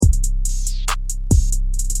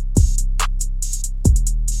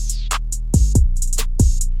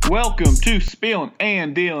Welcome to Spillin'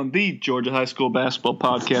 and Dealin', the Georgia High School Basketball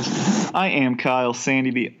Podcast. I am Kyle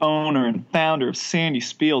Sandy, the owner and founder of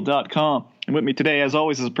SandySpiel.com. And with me today, as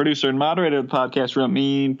always, is a producer and moderator of the podcast,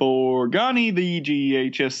 Ramin Forghani. The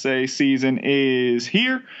GHSA season is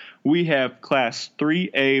here. We have Class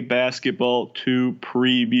 3A basketball to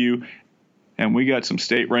preview, and we got some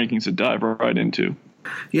state rankings to dive right into.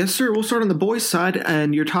 Yes, sir. We'll start on the boys' side,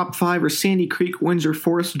 and your top five are Sandy Creek, Windsor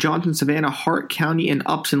Forest, Johnson, Savannah, Hart County, and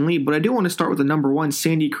Upson Lee. But I do want to start with the number one,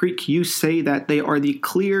 Sandy Creek. You say that they are the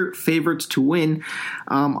clear favorites to win.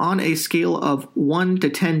 On a scale of 1 to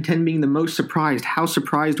 10, 10 being the most surprised, how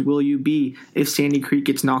surprised will you be if Sandy Creek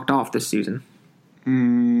gets knocked off this season?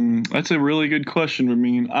 That's a really good question,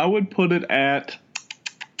 Ramin. I would put it at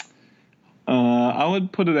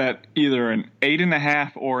either an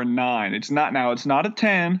 8.5 or a 9. It's not a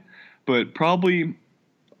 10, but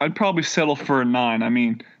I'd probably settle for a 9. I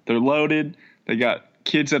mean, they're loaded. They got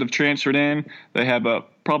kids that have transferred in. They have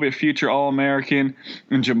probably a future All-American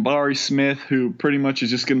and Jabari Smith, who pretty much is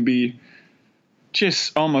just going to be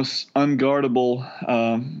just almost unguardable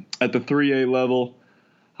at the 3A level.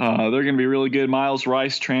 They're going to be really good. Miles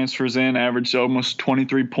Rice transfers in, averaged almost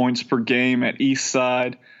 23 points per game at East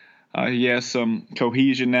Side. He has some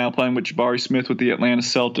cohesion now playing with Jabari Smith with the Atlanta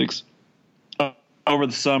Celtics. Over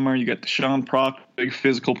the summer, you got Deshaun Proctor, big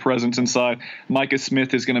physical presence inside. Micah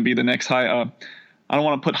Smith is going to be the next high. I don't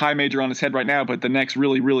want to put high major on his head right now, but the next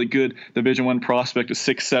really, really good Division I prospect, a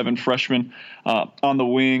 6'7" freshman on the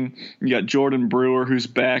wing. You got Jordan Brewer, who's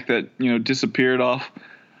back, that disappeared off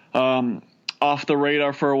the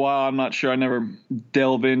radar for a while. I'm not sure. I never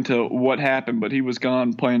delve into what happened, but he was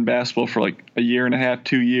gone playing basketball for like a year and a half,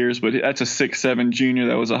 2 years. But that's a 6'7" junior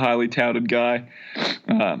that was a highly touted guy,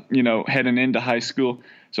 heading into high school.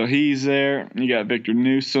 So he's there. You got Victor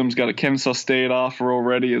Newsom's got a Kennesaw State offer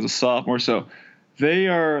already as a sophomore. So they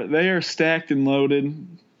are stacked and loaded.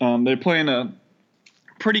 They're playing a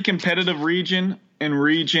pretty competitive region. In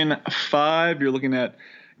Region 5, you're looking at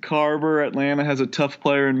Carver. Atlanta has a tough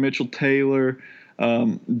player in Mitchell Taylor.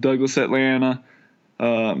 Douglas Atlanta.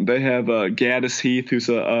 They have Gaddis Heath, who's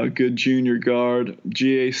a good junior guard.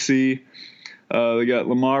 GAC. They got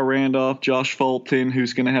Lamar Randolph, Josh Fulton,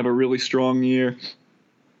 who's going to have a really strong year.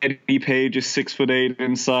 Eddie Page is 6'8"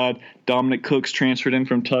 inside. Dominic Cooks transferred in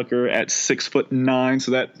from Tucker at 6'9",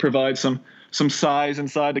 so that provides some size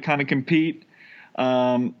inside to kind of compete.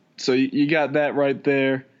 So you got that right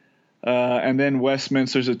there. And then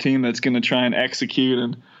Westminster's a team that's going to try and execute,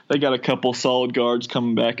 and they got a couple solid guards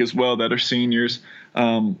coming back as well that are seniors.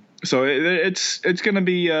 So it's going to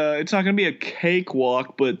be it's not going to be a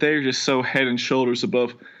cakewalk, but they're just so head and shoulders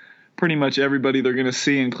above pretty much everybody they're going to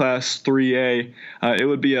see in Class 3A. It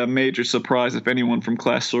would be a major surprise if anyone from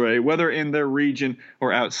Class 3A, whether in their region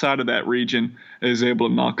or outside of that region, is able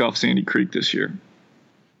to knock off Sandy Creek this year.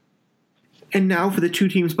 And now for the two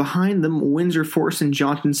teams behind them, Windsor Forest and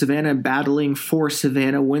Johnson Savannah battling for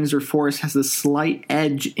Savannah. Windsor Forest has the slight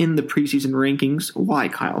edge in the preseason rankings. Why,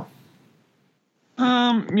 Kyle?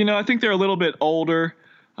 I think they're a little bit older.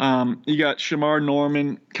 You got Shamar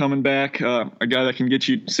Norman coming back, a guy that can get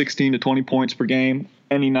you 16 to 20 points per game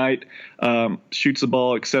any night, shoots the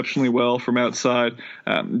ball exceptionally well from outside.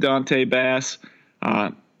 Dante Bass,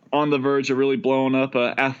 on the verge of really blowing up,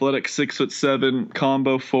 an athletic 6'7"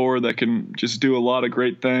 combo forward that can just do a lot of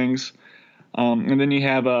great things. And then you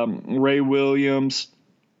have Ray Williams,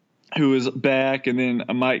 who is back, and then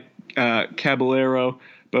Mike Caballero.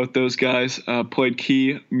 Both those guys played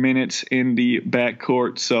key minutes in the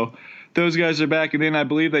backcourt. So those guys are back. And then I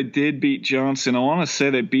believe they did beat Johnson. I want to say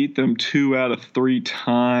they beat them 2 out of 3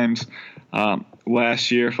 times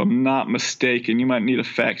last year, if I'm not mistaken. You might need to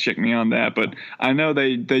fact check me on that, but I know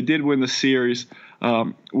they did win the series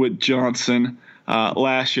with Johnson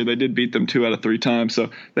last year. They did beat them 2 out of 3 times, so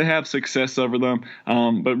they have success over them.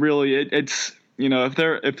 But really, it's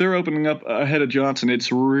if they're opening up ahead of Johnson,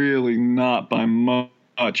 it's really not by much.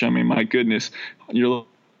 I mean, my goodness, you're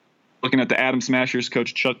looking at the Adam Smashers.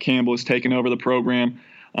 Coach Chuck Campbell has taken over the program.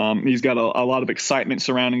 He's got a lot of excitement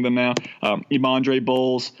surrounding them now. Emondre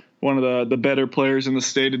Bowles, one of the better players in the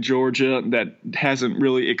state of Georgia that hasn't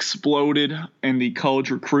really exploded in the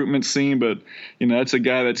college recruitment scene, but that's a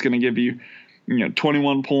guy that's going to give you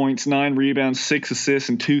 21 points, 9 rebounds, 6 assists,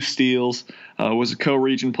 and 2 steals. Was a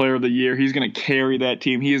co-region player of the year. He's going to carry that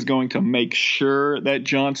team. He is going to make sure that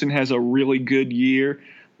Johnson has a really good year.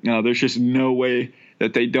 There's just no way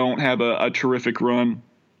that they don't have a terrific run.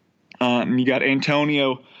 And you got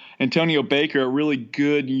Antonio Baker, a really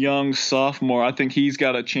good young sophomore. I think he's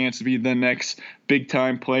got a chance to be the next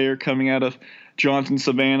big-time player coming out of Johnson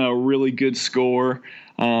Savannah, a really good scorer.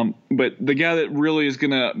 But the guy that really is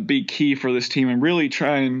going to be key for this team and really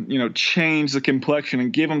try and, change the complexion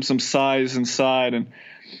and give them some size inside and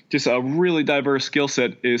just a really diverse skill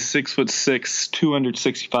set is 6'6",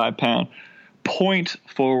 265-pound point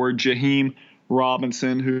forward Jaheim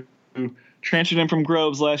Robinson, who transferred in from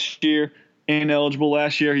Groves last year, ineligible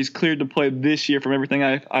last year. He's cleared to play this year from everything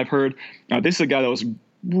I've heard. This is a guy that was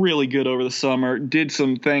really good over the summer, did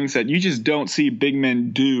some things that you just don't see big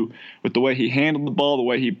men do with the way he handled the ball, the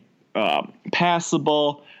way he passed the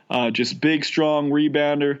ball, just big, strong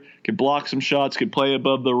rebounder, could block some shots, could play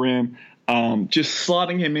above the rim. Just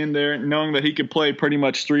slotting him in there, knowing that he could play pretty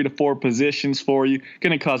much 3 to 4 positions for you,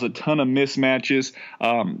 going to cause a ton of mismatches.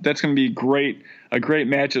 That's going to be a great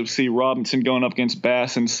matchup to see Robinson going up against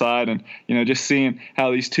Bass inside and, just seeing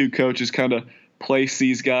how these two coaches kind of place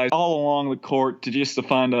these guys all along the court to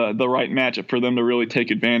find the right matchup for them to really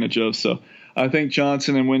take advantage of. So I think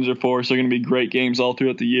Johnson and Windsor Forest are going to be great games all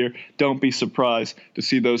throughout the year. Don't be surprised to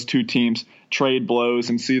see those two teams trade blows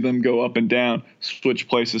and see them go up and down, switch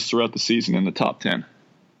places throughout the season in the top 10.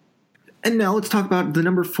 And now let's talk about the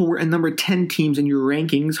number 4 and number 10 teams in your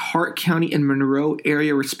rankings, Hart County and Monroe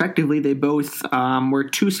area respectively. They both were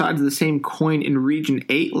two sides of the same coin in Region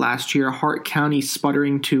 8 last year. Hart County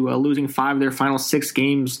sputtering to losing 5 of their final 6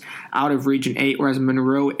 games out of Region 8, whereas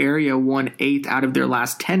Monroe area won 8 out of their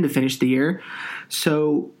last 10 to finish the year.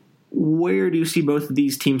 So where do you see both of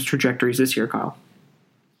these teams' trajectories this year, Kyle?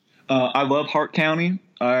 I love Hart County.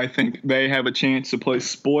 I think they have a chance to play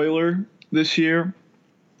spoiler this year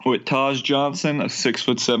with Taj Johnson, a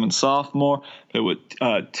 6'7" sophomore, that with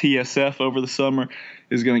TSF over the summer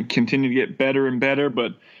is going to continue to get better and better.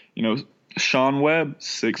 But, Sean Webb,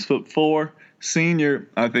 6'4", senior,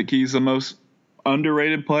 I think he's the most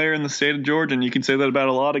underrated player in the state of Georgia. And you can say that about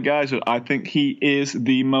a lot of guys, but I think he is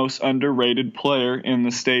the most underrated player in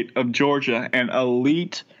the state of Georgia. An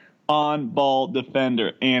elite on-ball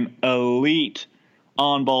defender.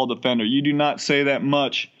 You do not say that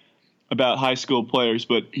much about high school players,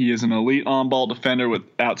 but he is an elite on-ball defender with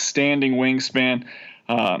outstanding wingspan.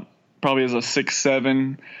 Probably has a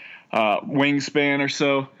 6'7" wingspan or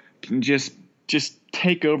so. Can just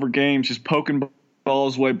take over games, just poking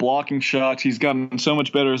balls away, blocking shots. He's gotten so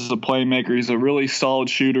much better as a playmaker. He's a really solid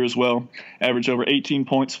shooter as well. Averaged over 18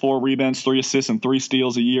 points, 4 rebounds, 3 assists, and 3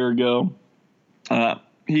 steals a year ago.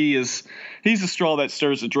 He's the straw that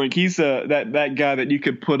stirs the drink. He's that guy that you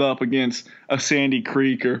could put up against a Sandy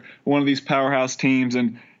Creek or one of these powerhouse teams,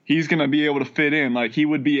 and he's going to be able to fit in. Like, he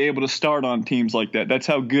would be able to start on teams like that. That's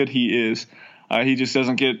how good he is. He just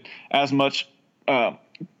doesn't get as much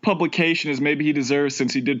publication as maybe he deserves,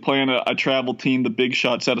 since he did play on a travel team, the Big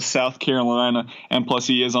Shots out of South Carolina, and plus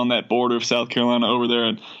he is on that border of South Carolina over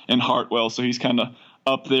there in Hartwell, so he's kind of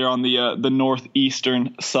up there on the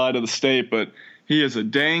northeastern side of the state. But he is a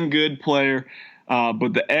dang good player.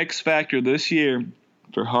 But the X factor this year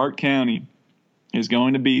for Hart County is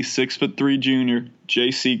going to be 6'3" junior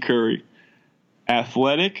J.C. Curry.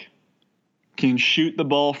 Athletic, can shoot the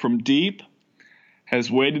ball from deep,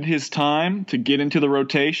 has waited his time to get into the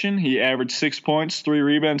rotation. He averaged 6 points, 3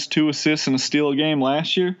 rebounds, 2 assists, and a steal a game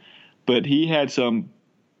last year. But he had some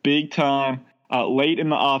big time late in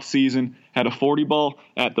the offseason, had a 40 ball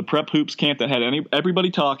at the Prep Hoops camp that had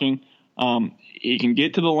everybody talking. He can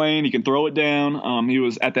get to the lane. He can throw it down. He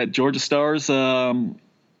was at that Georgia Stars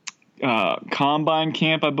combine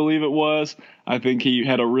camp, I believe it was. I think he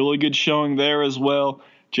had a really good showing there as well.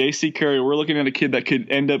 J.C. Curry, we're looking at a kid that could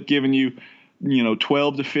end up giving you,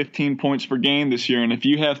 12 to 15 points per game this year. And if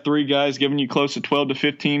you have 3 guys giving you close to 12 to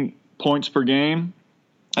 15 points per game,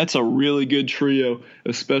 that's a really good trio,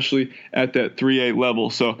 especially at that 3A level.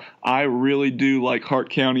 So I really do like Hart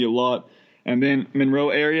County a lot. And then Monroe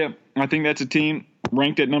area, I think that's a team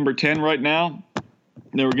ranked at number 10 right now.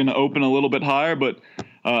 They were going to open a little bit higher, but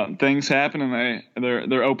things happen, and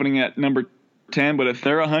they're opening at number 10. But if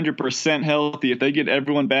they're 100% healthy, if they get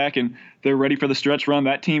everyone back and they're ready for the stretch run,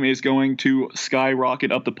 that team is going to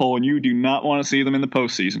skyrocket up the pole, and you do not want to see them in the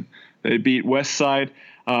postseason. They beat Westside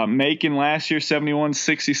Macon last year,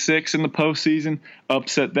 71-66 in the postseason,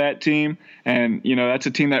 upset that team. And, that's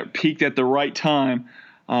a team that peaked at the right time.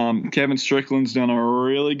 Kevin Strickland's done a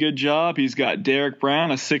really good job. He's got Derek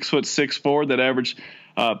Brown, a 6'6" forward that averaged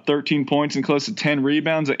 13 points and close to 10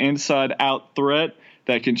 rebounds, an inside-out threat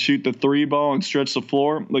that can shoot the 3 ball and stretch the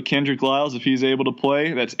floor. LaKendrick Lyles, if he's able to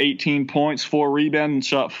play, that's 18 points, 4 rebounds, and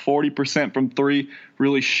shot 40% from 3.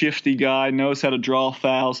 Really shifty guy, knows how to draw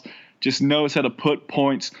fouls, just knows how to put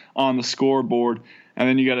points on the scoreboard. And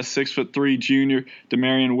then you got a 6'3" junior,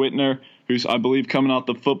 Demarion Whitner, who's, I believe, coming off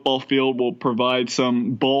the football field, will provide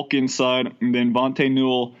some bulk inside. And then Vontae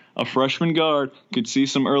Newell, a freshman guard, could see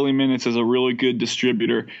some early minutes as a really good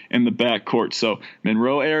distributor in the backcourt. So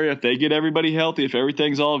Monroe area, if they get everybody healthy, if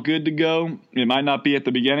everything's all good to go, it might not be at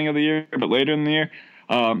the beginning of the year, but later in the year,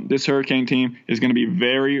 this Hurricane team is going to be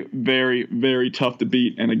very, very, very tough to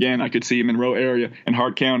beat. And again, I could see Monroe area and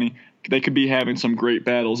Hart County, they could be having some great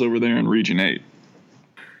battles over there in Region 8.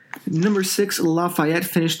 Number 6, Lafayette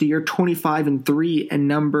finished the year 25-3, and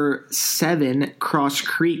number 7, Cross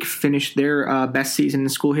Creek finished their best season in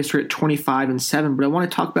school history at 25-7. But I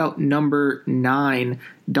want to talk about number 9,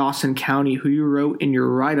 Dawson County, who you wrote in your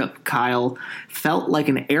write-up, Kyle, felt like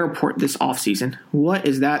an airport this offseason. What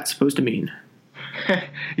is that supposed to mean?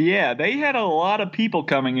 Yeah, they had a lot of people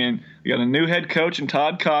coming in. We got a new head coach in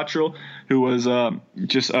Todd Cottrell, who was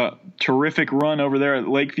just a terrific run over there at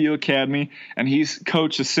Lakeview Academy, and he's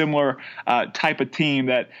coached a similar type of team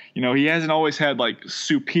that, he hasn't always had like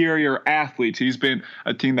superior athletes. He's been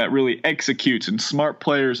a team that really executes, and smart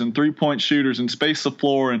players and three-point shooters and space the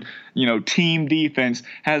floor and, team defense.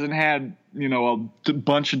 Hasn't had a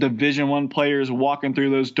bunch of Division I players walking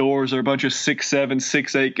through those doors, or a bunch of 6'7",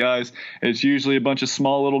 6'8" guys. It's usually a bunch of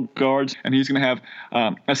small little guards, and he's going to have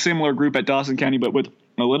a similar group at Dawson County, but with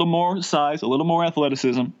a little more size, a little more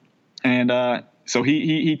athleticism. And so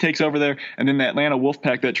he takes over there. And then the Atlanta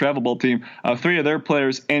Wolfpack, that travel ball team, 3 of their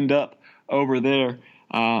players end up over there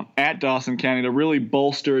at Dawson County to really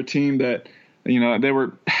bolster a team that, they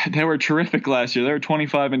were terrific last year. They were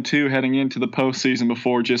 25-2 heading into the postseason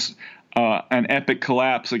before just an epic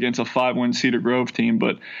collapse against a 5-win Cedar Grove team.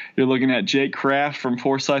 But you're looking at Jake Kraft from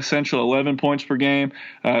Forsyth Central, 11 points per game.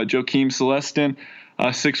 Joakim Celestin,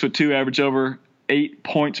 6'2", average over 8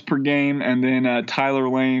 points per game. And then Tyler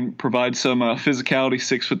Lane provides some physicality,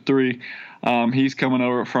 6'3". He's coming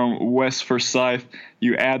over from West Forsyth.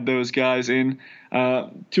 You add those guys in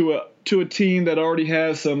to a team that already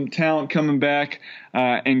has some talent coming back,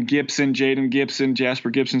 and Jaden Gibson, Jasper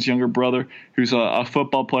Gibson's younger brother, who's a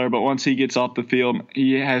football player. But once he gets off the field,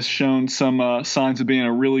 he has shown some signs of being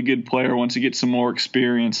a really good player once he gets some more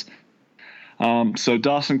experience. So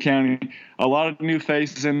Dawson County, a lot of new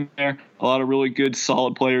faces in there, a lot of really good,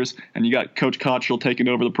 solid players, and you got Coach Cottrell taking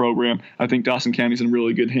over the program. I think Dawson County's in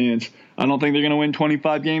really good hands. I don't think they're going to win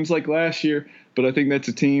 25 games like last year, but I think that's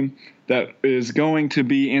a team that is going to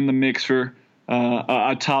be in the mix for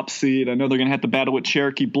a top seed. I know they're going to have to battle with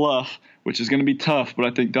Cherokee Bluff, which is going to be tough, but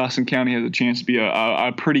I think Dawson County has a chance to be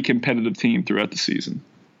a pretty competitive team throughout the season.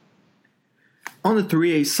 On the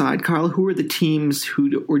 3A side, Kyle, who are the teams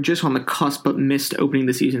who were just on the cusp but missed opening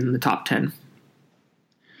the season in the top 10?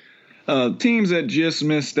 Teams that just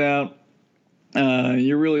missed out,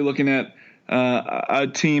 you're really looking at a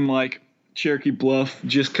team like Cherokee Bluff.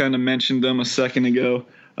 Just kind of mentioned them a second ago.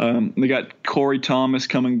 They got Corey Thomas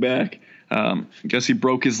coming back. I guess he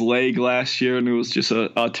broke his leg last year, and it was just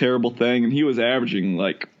a terrible thing. And he was averaging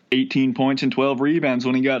like 18 points and 12 rebounds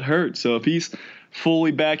when he got hurt. So if he's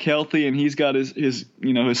fully back healthy and he's got his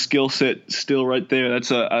skill set still right there,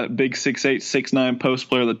 that's a big 6'8", 6'9" post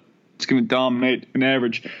player that's going to dominate and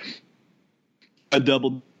average a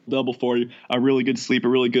double for you. A really good sleeper,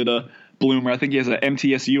 really good bloomer. I think he has an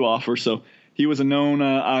MTSU offer, so he was a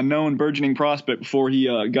known burgeoning prospect before he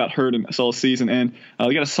got hurt and saw season. And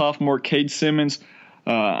we got a sophomore, Cade Simmons,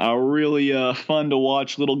 a really fun to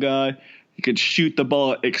watch little guy. He could shoot the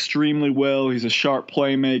ball extremely well. He's a sharp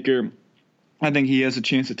playmaker. I think he has a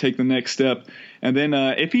chance to take the next step. And then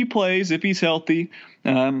if he plays, if he's healthy,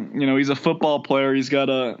 he's a football player. He's got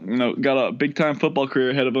a big time football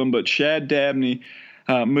career ahead of him. But Shad Dabney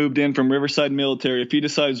moved in from Riverside Military. If he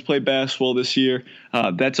decides to play basketball this year,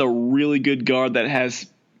 that's a really good guard that has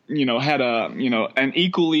had an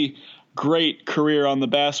equally great career on the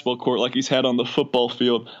basketball court like he's had on the football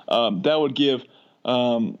field. That would give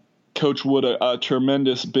Coach Wood a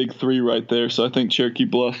tremendous big three right there. So I think Cherokee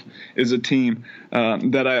Bluff is a team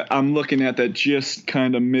that I'm looking at that just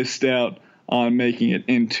kind of missed out on making it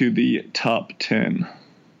into the top 10.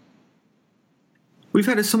 We've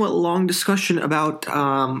had a somewhat long discussion about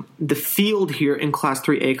the field here in Class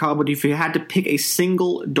 3A, Kyle, but if you had to pick a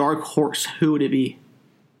single dark horse, who would it be?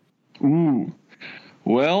 Ooh.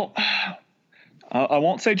 Well, I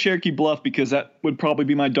won't say Cherokee Bluff because that would probably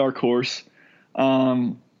be my dark horse.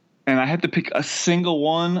 And I have to pick a single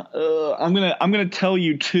one. I'm gonna tell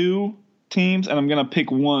you 2 teams, and I'm gonna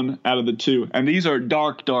pick one out of the 2. And these are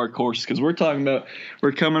dark horses because we're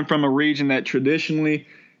coming from a region that traditionally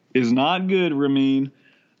is not good, Ramin,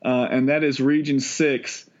 and that is Region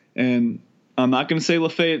 6. And I'm not gonna say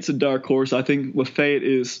Lafayette's a dark horse. I think Lafayette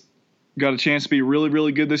is got a chance to be really,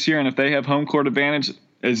 really good this year, and if they have home court advantage,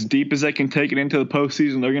 as deep as they can take it into the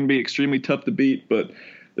postseason. They're going to be extremely tough to beat. But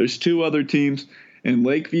there's two other teams in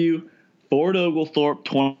Lakeview, Fort Oglethorpe,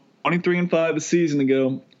 23-5 a season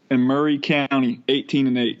ago, and Murray County,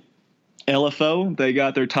 18-8. LFO, they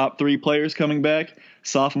got their top three players coming back.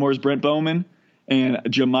 Sophomores Brent Bowman and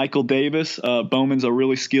Jamichael Davis. Bowman's a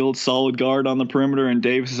really skilled, solid guard on the perimeter, and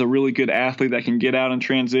Davis is a really good athlete that can get out in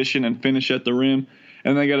transition and finish at the rim.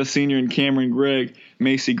 And they got a senior in Cameron Gregg,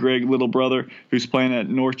 Macy Gregg, little brother, who's playing at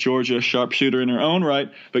North Georgia, a sharpshooter in her own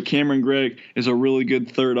right. But Cameron Gregg is a really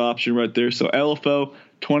good third option right there. So LFO,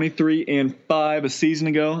 23-5 a season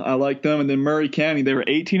ago. I like them. And then Murray County, they were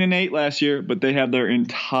 18-8 last year, but they have their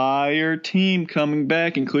entire team coming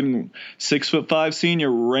back, including 6'5"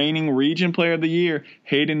 senior, reigning region player of the year,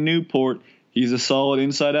 Hayden Newport. He's a solid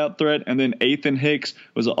inside-out threat. And then Ethan Hicks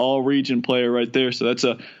was an all-region player right there. So that's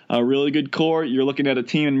a really good core. You're looking at a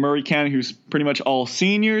team in Murray County who's pretty much all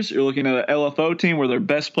seniors. You're looking at an LFO team where their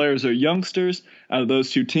best players are youngsters. Out of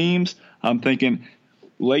those two teams, I'm thinking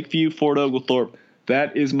Lakeview, Fort Oglethorpe.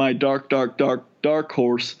 That is my dark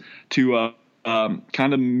horse to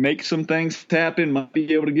kind of make some things happen. Might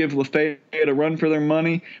be able to give Lafayette a run for their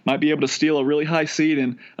money. Might be able to steal a really high seed,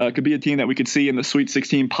 and could be a team that we could see in the Sweet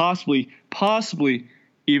 16, possibly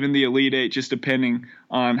even the Elite Eight, just depending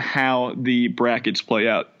on how the brackets play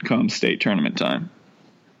out come state tournament time.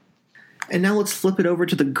 And now let's flip it over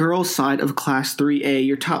to the girls' side of Class 3A.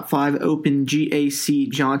 Your top five open: GAC,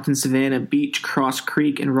 Johnson, Savannah, Beach, Cross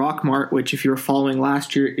Creek, and Rockmart, which if you were following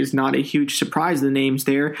last year is not a huge surprise, the names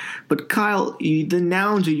there. But Kyle, the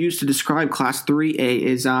nouns you used to describe Class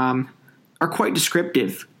 3A are quite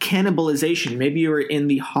descriptive. Cannibalization. Maybe you were in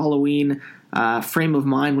the Halloween frame of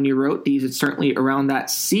mind when you wrote these. It's certainly around that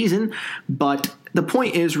season, but the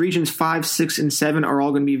point is regions 5, 6, and 7 are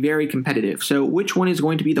all going to be very competitive. So which one is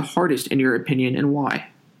going to be the hardest in your opinion, and why?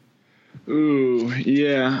 Ooh,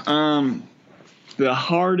 yeah. The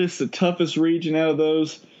hardest, the toughest region out of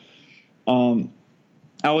those,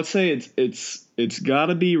 I would say it's got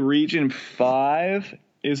to be region 5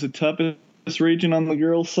 is the toughest region on the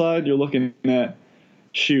girls' side. You're looking at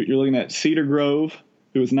Cedar Grove,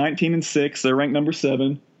 who is 19-6. They're ranked number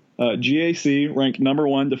 7. GAC ranked number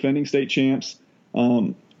 1, defending state champs.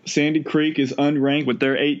 Sandy Creek is unranked, but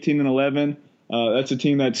they're 18-11. That's a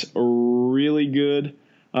team that's really good.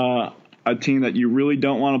 A team that you really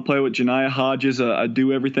don't want to play with. Janiah Hodges, a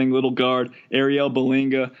do-everything little guard. Ariel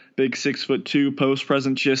Belinga, big 6'2", post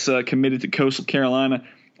present, just committed to Coastal Carolina.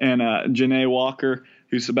 And Janae Walker,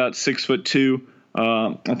 who's about 6'2".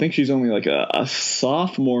 I think she's only like a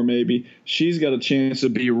sophomore maybe. She's got a chance to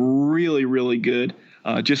be really, really good.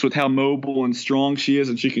 Just with how mobile and strong she is,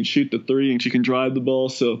 and she can shoot the three and she can drive the ball.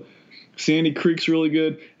 So Sandy Creek's really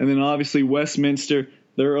good. And then obviously Westminster,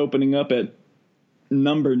 they're opening up at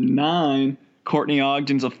number 9. Courtney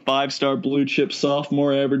Ogden's a 5-star blue chip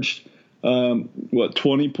sophomore, averaged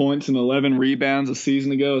 20 points and 11 rebounds a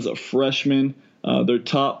season ago as a freshman. Their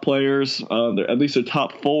top players, at least their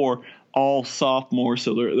top 4, all sophomores.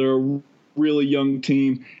 So they're a really young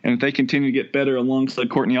team, and if they continue to get better alongside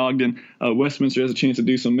Courtney Ogden, Westminster has a chance to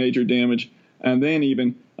do some major damage. And then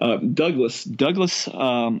even Douglas,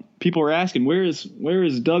 people are asking, where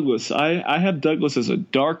is Douglas? I have Douglas as a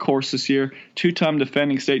dark horse this year, 2-time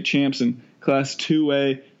defending state champs in Class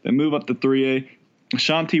 2A. They move up to 3A.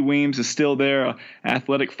 Shanti Weems is still there,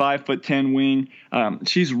 athletic 5'10" wing.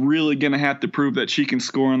 She's really going to have to prove that she can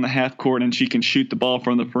score on the half court and she can shoot the ball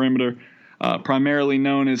from the perimeter. Primarily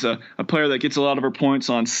known as a player that gets a lot of her points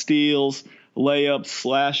on steals, layups,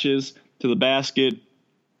 slashes to the basket.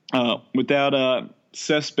 Without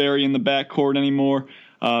Sesberry in the backcourt anymore,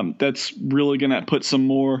 that's really going to put some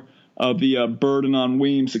more of the burden on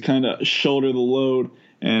Weems to kind of shoulder the load.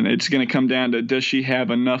 And it's going to come down to, does she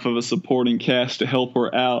have enough of a supporting cast to help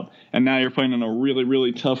her out? And now you're playing in a really,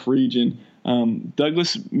 really tough region.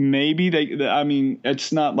 Douglas, maybe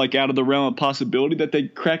it's not like out of the realm of possibility that they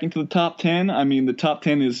crack into the top 10. I mean, the top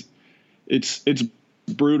 10 it's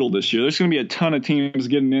brutal this year. There's going to be a ton of teams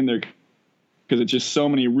getting in there because it's just so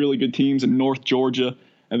many really good teams in North Georgia.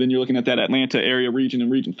 And then you're looking at that Atlanta area region and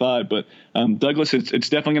Region 5. But Douglas, it's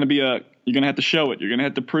definitely going to be you're going to have to show it. You're going to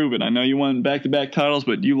have to prove it. I know you won back-to-back titles,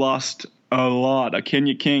 but you lost a lot. A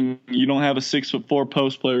Kenya King, you don't have a 6'4"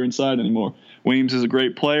 post player inside anymore. Weems is a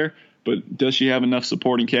great player, but does she have enough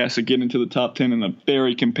supporting cast to get into the top 10 in a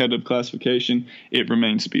very competitive classification? It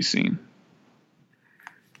remains to be seen.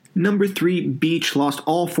 Number 3, Beach lost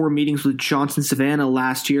all 4 meetings with Johnson Savannah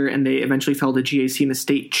last year, and they eventually fell to GAC in the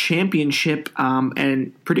state championship.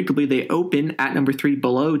 And predictably, they open at number 3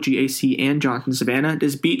 below GAC and Johnson Savannah.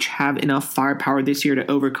 Does Beach have enough firepower this year to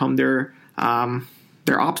overcome their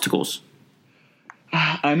obstacles?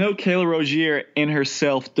 I know Kayla Rozier in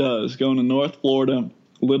herself does. Going to North Florida,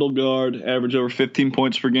 little guard, average over 15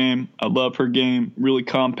 points per game. I love her game. Really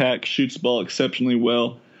compact, shoots the ball exceptionally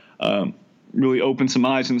well. Really opened some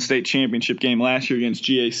eyes in the state championship game last year against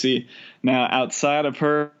GAC. Now, outside of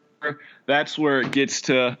her, that's where it gets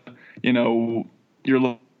to,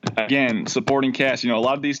 you're again supporting cast. A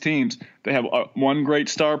lot of these teams, they have one great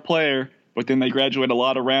star player, but then they graduate a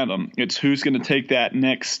lot around them. It's who's going to take that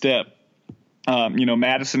next step.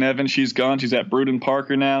 Madison Evans, she's gone. She's at Bruden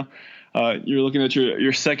Parker now. You're looking at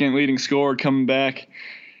your second leading scorer coming back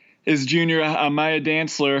is junior Maya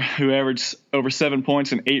Dantzler, who averaged over 7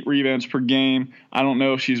 points and 8 rebounds per game. I don't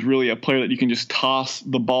know if she's really a player that you can just toss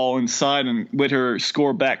the ball inside and let her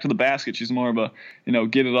score back to the basket. She's more of a,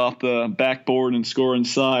 get it off the backboard and score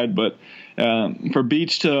inside. But for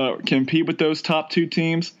Beach to compete with those top two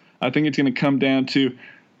teams, I think it's going to come down to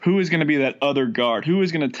who is going to be that other guard, who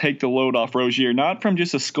is going to take the load off Rozier, not from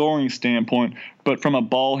just a scoring standpoint, but from a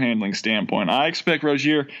ball handling standpoint. I expect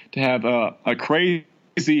Rozier to have a crazy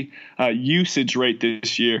usage rate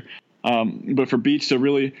this year. But for Beach to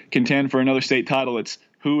really contend for another state title, it's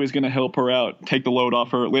who is going to help her out, take the load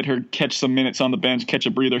off her, let her catch some minutes on the bench, catch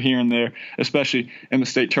a breather here and there, especially in the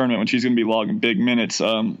state tournament when she's going to be logging big minutes.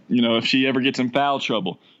 If she ever gets in foul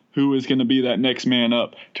trouble, who is going to be that next man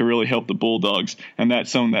up to really help the Bulldogs? And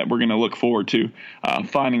that's something that we're going to look forward to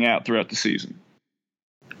finding out throughout the season.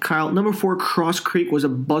 Kyle, number 4, Cross Creek was a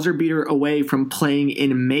buzzer beater away from playing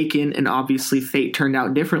in Macon, and obviously fate turned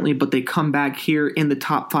out differently, but they come back here in the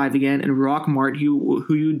top 5 again, and Rockmart,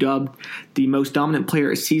 who you dubbed the most dominant player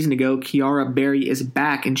a season ago, Kiara Berry, is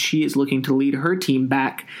back, and she is looking to lead her team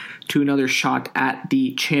back to another shot at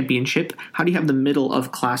the championship. How do you have the middle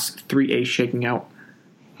of Class 3A shaking out?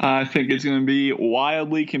 I think it's going to be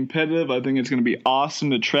wildly competitive. I think it's going to be awesome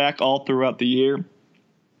to track all throughout the year.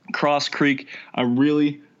 Cross Creek, I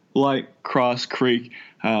really like Cross Creek.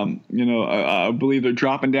 I believe they're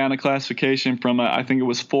dropping down a classification from, I think it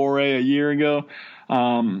was 4A a year ago.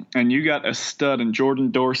 And you got a stud in Jordan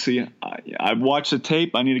Dorsey. I've watched the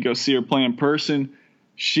tape. I need to go see her play in person.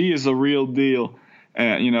 She is a real deal.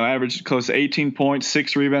 Averaged close to 18 points,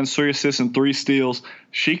 6 rebounds, 3 assists, and 3 steals.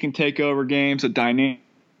 She can take over games, a dynamic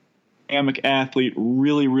athlete,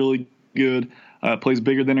 really, really good. Plays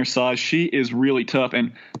bigger than her size. She is really tough,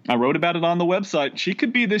 and I wrote about it on the website. She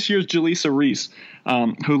could be this year's Jaleesa Reese,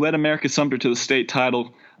 who led America Sumter to the state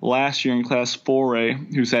title last year in Class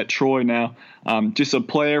 4A, who's at Troy now. Just a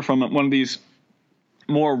player from one of these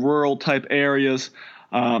more rural-type areas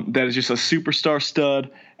that is just a superstar stud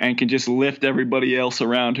and can just lift everybody else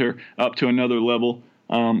around her up to another level.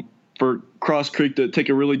 For Cross Creek to take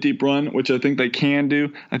a really deep run, which I think they can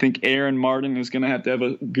do. I think Aaron Martin is going to have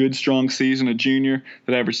a good, strong season, a junior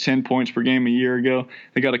that averaged 10 points per game a year ago.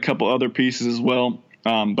 They got a couple other pieces as well,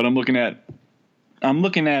 but I'm looking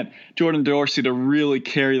at Jordan Dorsey to really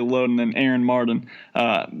carry the load, and then Aaron Martin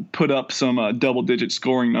put up some double-digit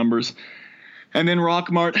scoring numbers. And then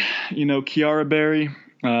Rockmart, Kiara Berry,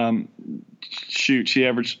 she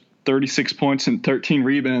averaged 36 points and 13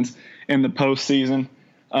 rebounds in the postseason.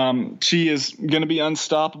 She is going to be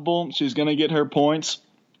unstoppable. She's going to get her points.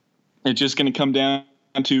 It's just going to come down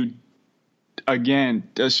to, again,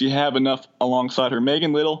 does she have enough alongside her?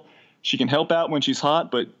 Megan Little, she can help out when she's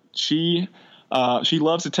hot, but she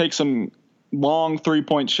loves to take some long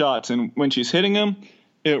 3-point shots, and when she's hitting them,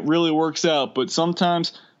 it really works out. But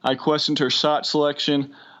sometimes I questioned her shot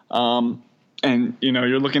selection. And,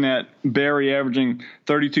 you're looking at Barry averaging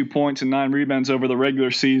 32 points and 9 rebounds over the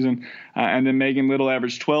regular season. And then Megan Little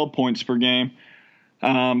averaged 12 points per game.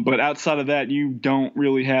 But outside of that, you don't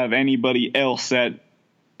really have anybody else that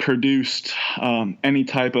produced any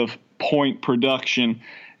type of point production.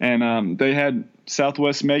 And they had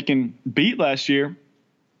Southwest Macon beat last year,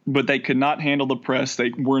 but they could not handle the press.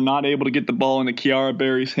 They were not able to get the ball into Kiara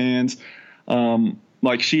Berry's hands.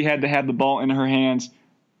 She had to have the ball in her hands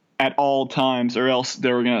at all times, or else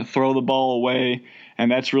they were going to throw the ball away.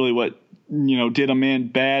 And that's really what, did them in.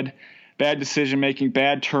 Bad decision-making,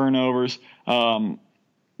 bad turnovers.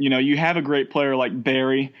 You have a great player like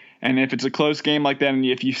Barry, and if it's a close game like that, and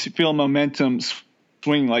if you feel momentum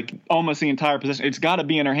swing like almost the entire possession, it's got to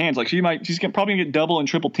be in her hands. Like she's probably going to get double and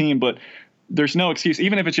triple team, but there's no excuse,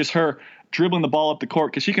 even if it's just her dribbling the ball up the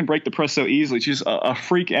court, because she can break the press so easily. She's a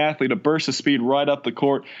freak athlete, a burst of speed right up the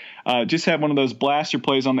court. Just have one of those blaster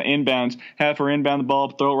plays on the inbounds, have her inbound the ball,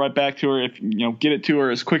 throw it right back to her, get it to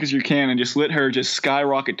her as quick as you can, and just let her just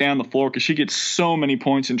skyrocket down the floor, because she gets so many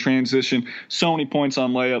points in transition, so many points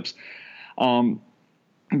on layups.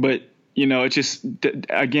 But it's just,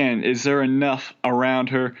 again, is there enough around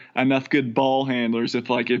her, enough good ball handlers?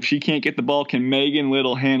 If she can't get the ball, can Megan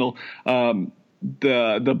Little handle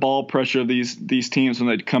the ball pressure of these teams when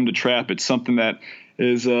they come to trap? It's something that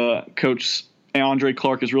is Coach Andre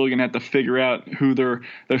Clark is really going to have to figure out who their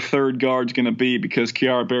third guard's going to be, because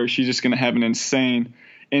Kiara Berry, she's just going to have an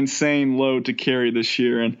insane load to carry this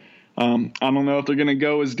year. And I don't know if they're going to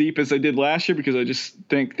go as deep as they did last year, because I just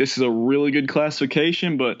think this is a really good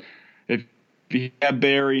classification. But if you have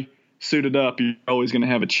Berry suited up, you're always going to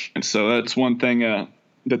have a chance. So that's one thing that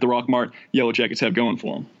the Rockmart Yellow Jackets have going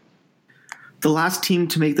for them. The last team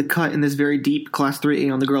to make the cut in this very deep Class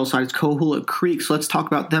 3A on the girls' side is Coahuila Creek. So let's talk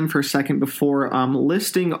about them for a second before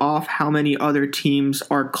listing off how many other teams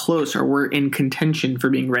are close or were in contention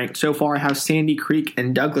for being ranked. So far, I have Sandy Creek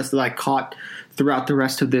and Douglas that I caught throughout the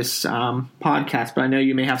rest of this podcast, but I know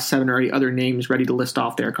you may have 7 or 8 other names ready to list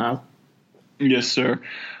off there, Kyle. Yes, sir.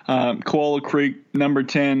 Coahuila Creek, number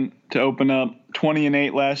 10 to open up,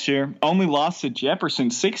 20-8 last year. Only lost to Jefferson,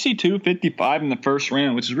 62-55 in the first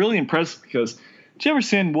round, which is really impressive because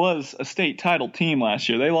Jefferson was a state title team last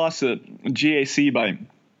year. They lost to GAC by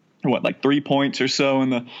 3 points or so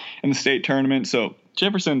in the state tournament. So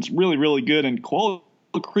Jefferson's really, really good, and Coahuila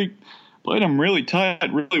Creek played them really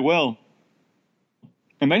tight, really well.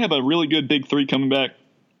 And they have a really good big three coming back.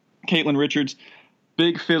 Caitlin Richards,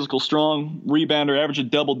 big, physical, strong rebounder, averaged a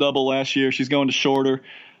double-double last year. She's going to shorter,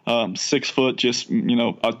 6 foot, just,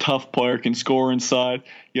 a tough player, can score inside.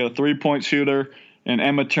 You got a 3-point shooter, and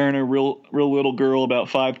Emma Turner, real little girl, about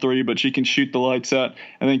 5'3", but she can shoot the lights out.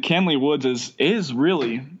 And then Kenley Woods is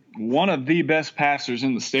really one of the best passers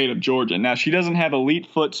in the state of Georgia. Now, she doesn't have elite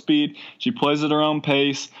foot speed. She plays at her own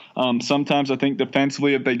pace. Sometimes I think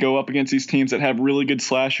defensively, if they go up against these teams that have really good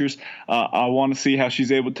slashers, I want to see how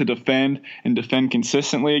she's able to defend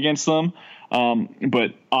consistently against them.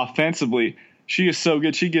 But offensively, she is so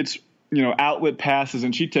good. She gets outlet passes,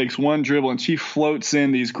 and she takes one dribble and she floats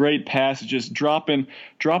in these great passes, just dropping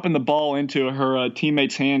the ball into her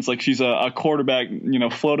teammates' hands like she's a quarterback,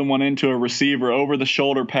 floating one into a receiver, over the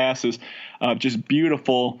shoulder passes, just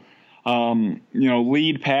beautiful,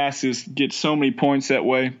 lead passes, get so many points that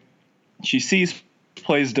way. She sees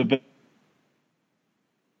plays develop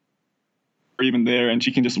even there, and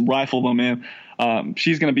she can just rifle them in.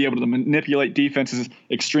 She's going to be able to manipulate defenses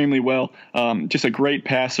extremely well. Just a great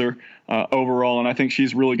passer overall, and I think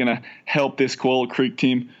she's really going to help this Coahuila Creek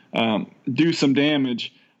team do some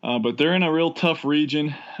damage. But they're in a real tough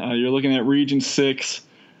region. You're looking at Region 6.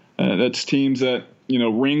 That's teams that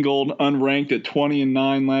Ringgold unranked at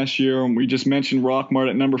 20-9 last year, and we just mentioned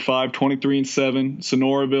Rockmart at number 5, 23-7.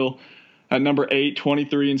 Sonoraville at number 8,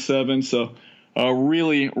 23-7. So a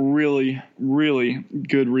really, really, really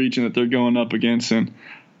good region that they're going up against. And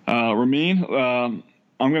Ramin, I'm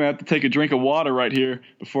going to have to take a drink of water right here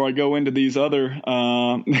before I go into these other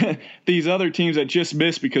teams that just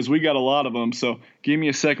missed, because we got a lot of them. So give me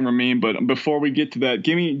a second, Ramin. But before we get to that,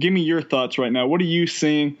 give me your thoughts right now. What are you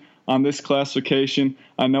seeing on this classification?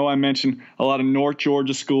 I know I mentioned a lot of North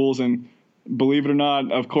Georgia schools, and believe it or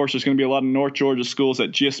not, of course, there's going to be a lot of North Georgia schools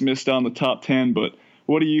that just missed out on the top 10. But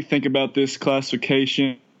what do you think about this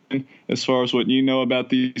classification as far as what you know about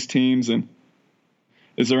these teams, and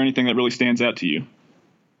is there anything that really stands out to you?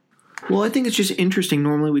 Well, I think it's just interesting.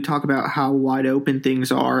 Normally we talk about how wide open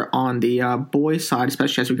things are on the boys' side,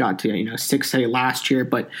 especially as we got to 6A last year,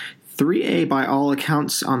 but 3A by all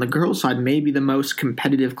accounts on the girls' side may be the most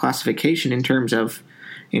competitive classification in terms of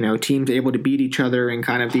teams able to beat each other in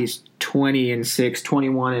kind of these 20-6,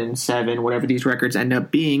 21-7, whatever these records end up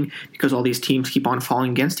being, because all these teams keep on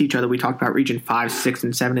falling against each other. We talked about Region 5, 6,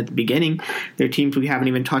 and 7 at the beginning. They're teams we haven't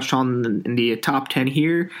even touched on in the top 10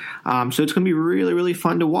 here. So it's going to be really, really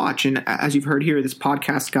fun to watch. And as you've heard here, this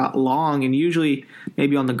podcast got long, and usually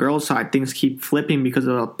maybe on the girls' side, things keep flipping because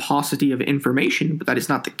of a paucity of information, but that is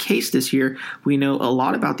not the case this year. We know a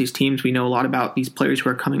lot about these teams. We know a lot about these players who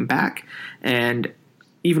are coming back, and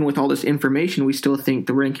even with all this information, we still think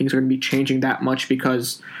the rankings are going to be changing that much,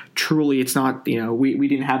 because truly it's not, we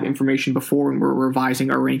didn't have information before and we're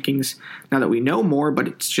revising our rankings now that we know more, but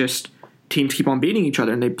it's just teams keep on beating each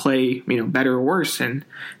other and they play, better or worse, and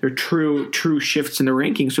they're true shifts in the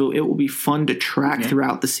rankings. So it will be fun to track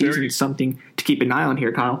throughout the season. It's something to keep an eye on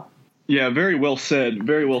here, Kyle. Yeah, very well said.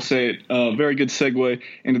 Very well said. Very good segue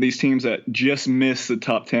into these teams that just missed the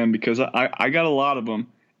top 10, because I got a lot of them.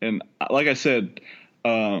 And like I said,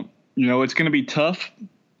 it's going to be tough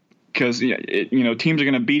because teams are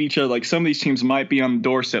going to beat each other. Like some of these teams might be on the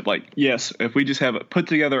doorstep. Like, yes, if we just have put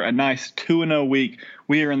together a nice 2-0 week,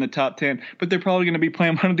 we are in the top 10. But they're probably going to be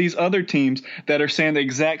playing one of these other teams that are saying the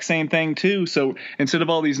exact same thing too. So instead of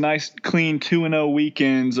all these nice, clean 2-0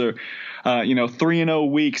 weekends or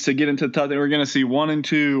 3-0 weeks to get into the top 10, we're going to see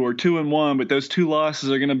 1-2 or 2-1. But those 2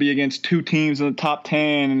 losses are going to be against 2 teams in the top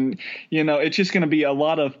 10. And it's just going to be a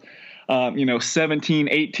lot of 17,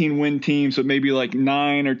 18 win teams with maybe like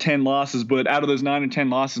 9 or 10 losses. But out of those 9 or 10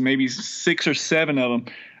 losses, maybe 6 or 7 of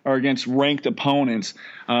them are against ranked opponents,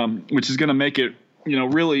 which is going to make it,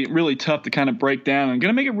 really, really tough to kind of break down and going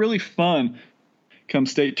to make it really fun come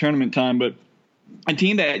state tournament time. But a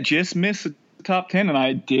team that just missed the top 10, and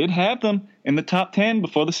I did have them in the top 10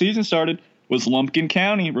 before the season started, was Lumpkin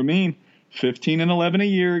County. Ramin, 15-11 a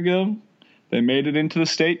year ago. They made it into the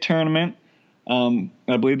state tournament. I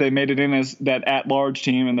believe they made it in as that at-large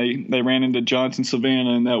team, and they ran into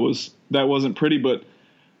Johnson-Savannah, and that wasn't pretty. But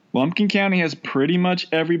Lumpkin County has pretty much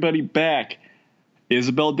everybody back.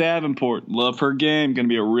 Isabel Davenport, love her game. Going to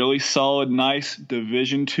be a really solid, nice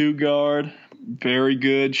Division II guard. Very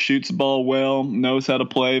good, shoots the ball well, knows how to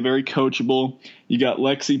play, very coachable. You got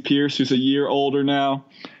Lexi Pierce, who's a year older now,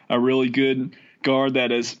 a really good guard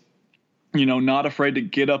that is, not afraid to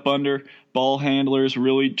get up under ball handlers,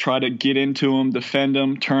 really try to get into them, defend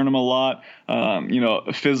them, turn them a lot.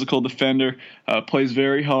 A physical defender, plays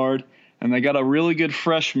very hard. And they got a really good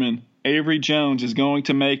freshman. Avery Jones is going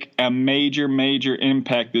to make a major, major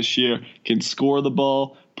impact this year. Can score the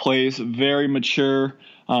ball, plays very mature.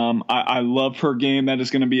 I love her game. That is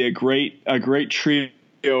going to be a great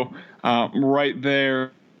trio right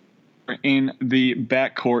there in the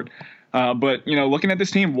backcourt. But looking at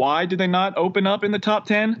this team, why did they not open up in the top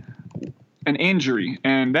 10? An injury.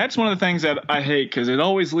 And that's one of the things that I hate because it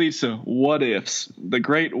always leads to what ifs, the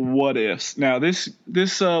great what ifs. Now, this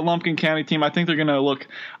Lumpkin County team, I think they're going to look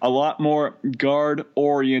a lot more guard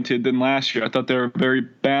oriented than last year. I thought they were very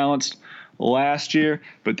balanced last year,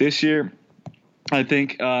 but this year, I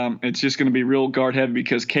think it's just going to be real guard heavy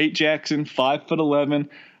because Kate Jackson, 5'11",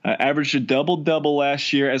 averaged a double-double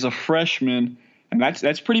last year as a freshman, and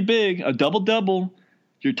that's pretty big, a double-double.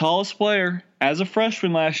 Your tallest player as a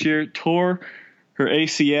freshman last year tore her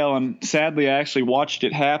ACL, and sadly I actually watched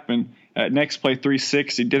it happen at Next Play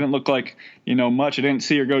 360. Didn't look like, much. I didn't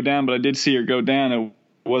see her go down, but I did see her go down. It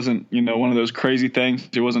wasn't, one of those crazy things.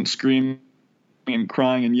 It wasn't screaming and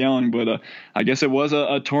crying and yelling, but I guess it was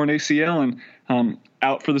a torn ACL and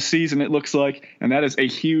out for the season, it looks like, and that is a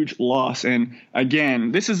huge loss. And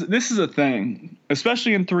again, this is a thing,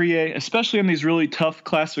 especially in 3A, especially in these really tough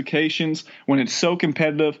classifications when it's so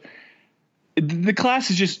competitive. The class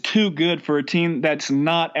is just too good for a team that's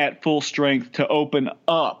not at full strength to open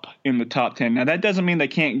up in the top 10. Now, that doesn't mean they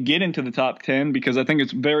can't get into the top 10 because I think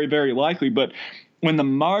it's very, very likely, but when the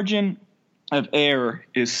margin of error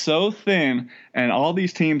is so thin and all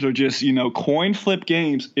these teams are just, coin flip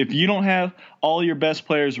games, if you don't have all your best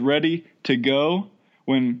players ready to go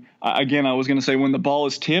when, again, I was going to say when the ball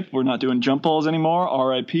is tipped, we're not doing jump balls anymore,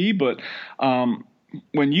 RIP, but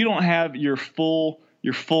when you don't have your full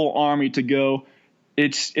army to go,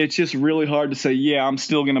 it's just really hard to say, yeah, I'm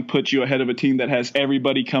still going to put you ahead of a team that has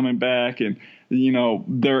everybody coming back and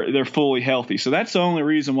they're fully healthy. So that's the only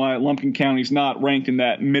reason why Lumpkin County's not ranked in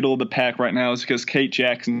that middle of the pack right now is because Kate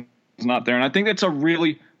Jackson is not there. And I think that's a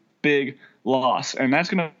really big loss. And that's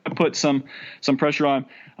going to put some pressure on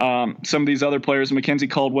some of these other players. Mackenzie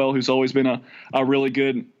Caldwell, who's always been a really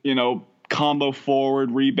good, combo forward,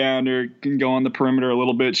 rebounder, can go on the perimeter a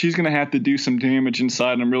little bit. She's going to have to do some damage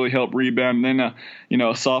inside and really help rebound. And then,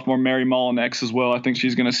 a sophomore Mary Mollinex as well. I think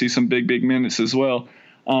she's going to see some big minutes as well.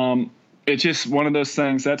 It's just one of those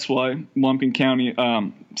things. That's why Lumpkin County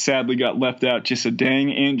sadly got left out. Just a dang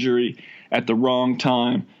injury at the wrong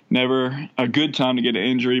time. Never a good time to get an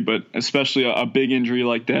injury, but especially a big injury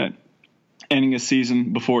like that, ending a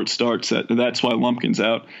season before it starts. That's why Lumpkin's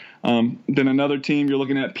out. Then another team you're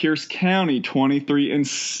looking at, Pierce County,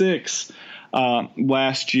 23-6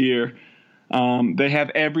 last year. They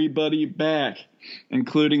have everybody back,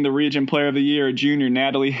 including the Region Player of the Year, a junior,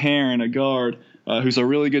 Natalie Heron, a guard. Who's a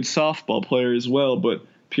really good softball player as well. But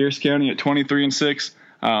Pierce County at 23-6,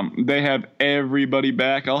 they have everybody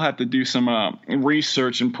back. I'll have to do some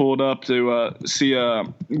research and pull it up to see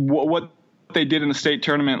what they did in the state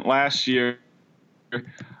tournament last year.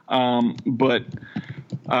 But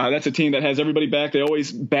that's a team that has everybody back. They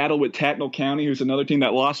always battle with Tattnall County, who's another team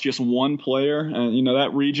that lost just one player. And that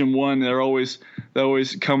Region 1, they're always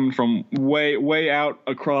coming from way out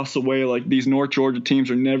across the way. Like these North Georgia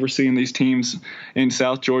teams are never seeing these teams in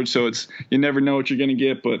South Georgia, so you never know what you're going to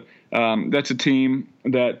get. But That's a team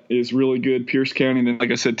that is really good. Pierce County, and then,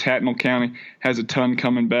 like I said, Tattnall County has a ton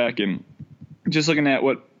coming back. And just looking at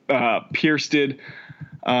what Pierce did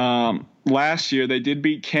last year, they did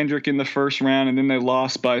beat Kendrick in the first round, and then they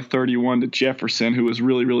lost by 31 to Jefferson, who was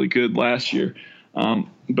really, really good last year.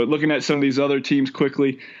 But looking at some of these other teams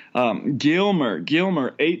quickly, Gilmer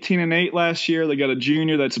 18-8 last year. They got a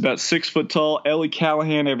junior that's about 6 foot tall. Ellie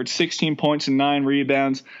Callahan averaged 16 points and 9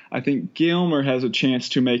 rebounds. I think Gilmer has a chance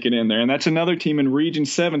to make it in there, and that's another team in Region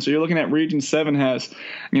 7. So you're looking at Region 7 has,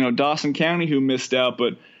 Dawson County, who missed out,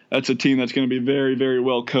 but that's a team that's going to be very, very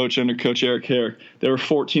well coached under Coach Eric Herrick. They were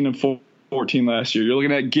 14-14 last year. You're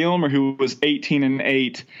looking at Gilmer, who was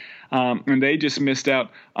 18-8. And they just missed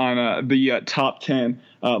out on the top 10.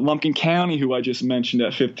 Lumpkin County, who I just mentioned,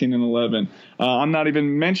 at 15-11. I'm not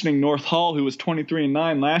even mentioning North Hall, who was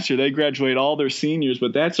 23-9 last year. They graduate all their seniors,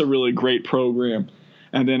 but that's a really great program.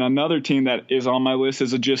 And then another team that is on my list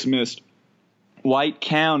is a just missed. White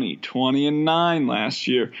County, 20-9 last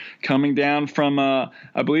year, coming down from, I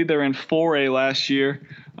believe they were in 4A last year,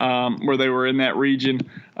 where they were in that region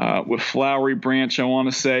with Flowery Branch, I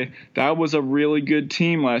want to say. That was a really good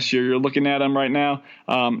team last year. You're looking at them right now.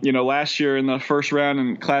 Last year in the first round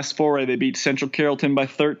in Class 4A, they beat Central Carrollton by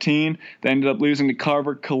 13. They ended up losing to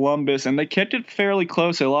Carver Columbus, and they kept it fairly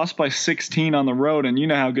close. They lost by 16 on the road, and you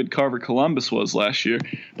know how good Carver Columbus was last year.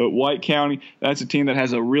 But White County, that's a team that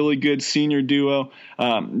has a really good senior duo,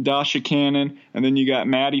 Dasha Cannon, and then you got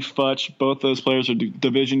Maddie Futch. Both those players are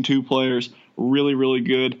Division II players, really, really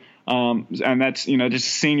good. And that's, just a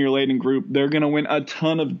senior-laden group. They're going to win a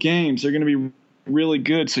ton of games. They're going to be really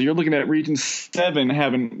good. So you're looking at Region 7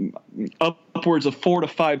 having upwards of 4 to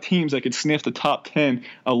 5 teams that could sniff the top 10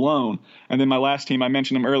 alone. And then my last team, I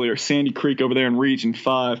mentioned them earlier, Sandy Creek over there in Region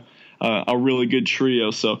 5, a really good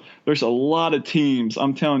trio. So there's a lot of teams.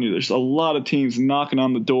 I'm telling you, there's a lot of teams knocking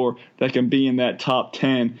on the door that can be in that top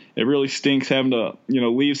 10. It really stinks having to,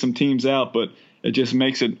 leave some teams out, but it just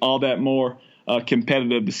makes it all that more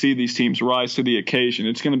competitive to see these teams rise to the occasion.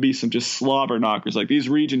 It's going to be some just slobber knockers like these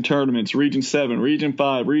region tournaments, Region 7, Region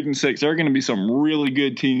 5, Region 6. There are going to be some really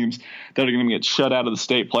good teams that are going to get shut out of the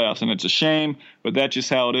state playoffs, and it's a shame, but that's just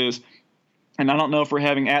how it is. And I don't know if we're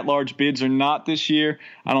having at-large bids or not this year.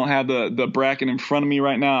 I don't have the bracket in front of me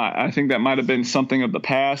right now. I think that might have been something of the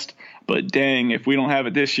past, but dang, if we don't have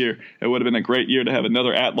it this year, it would have been a great year to have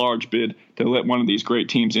another at-large bid to let one of these great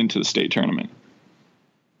teams into the state tournament.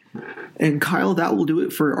 And Kyle, that will do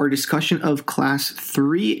it for our discussion of Class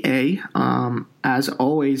 3A. As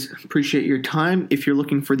always, appreciate your time. If you're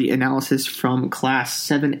looking for the analysis from Class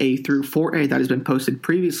 7A through 4A, that has been posted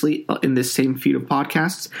previously in this same feed of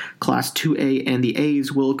podcasts. Class 2A and the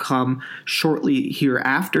A's will come shortly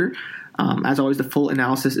hereafter. As always, the full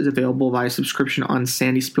analysis is available via subscription on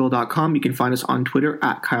sandyspiel.com. You can find us on Twitter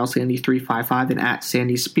at KyleSandy355 and at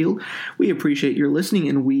SandySpiel. We appreciate your listening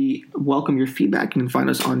and we welcome your feedback. You can find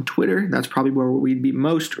us on Twitter. That's probably where we'd be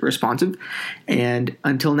most responsive. And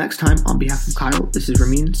until next time, on behalf of Kyle, this is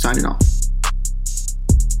Ramin signing off.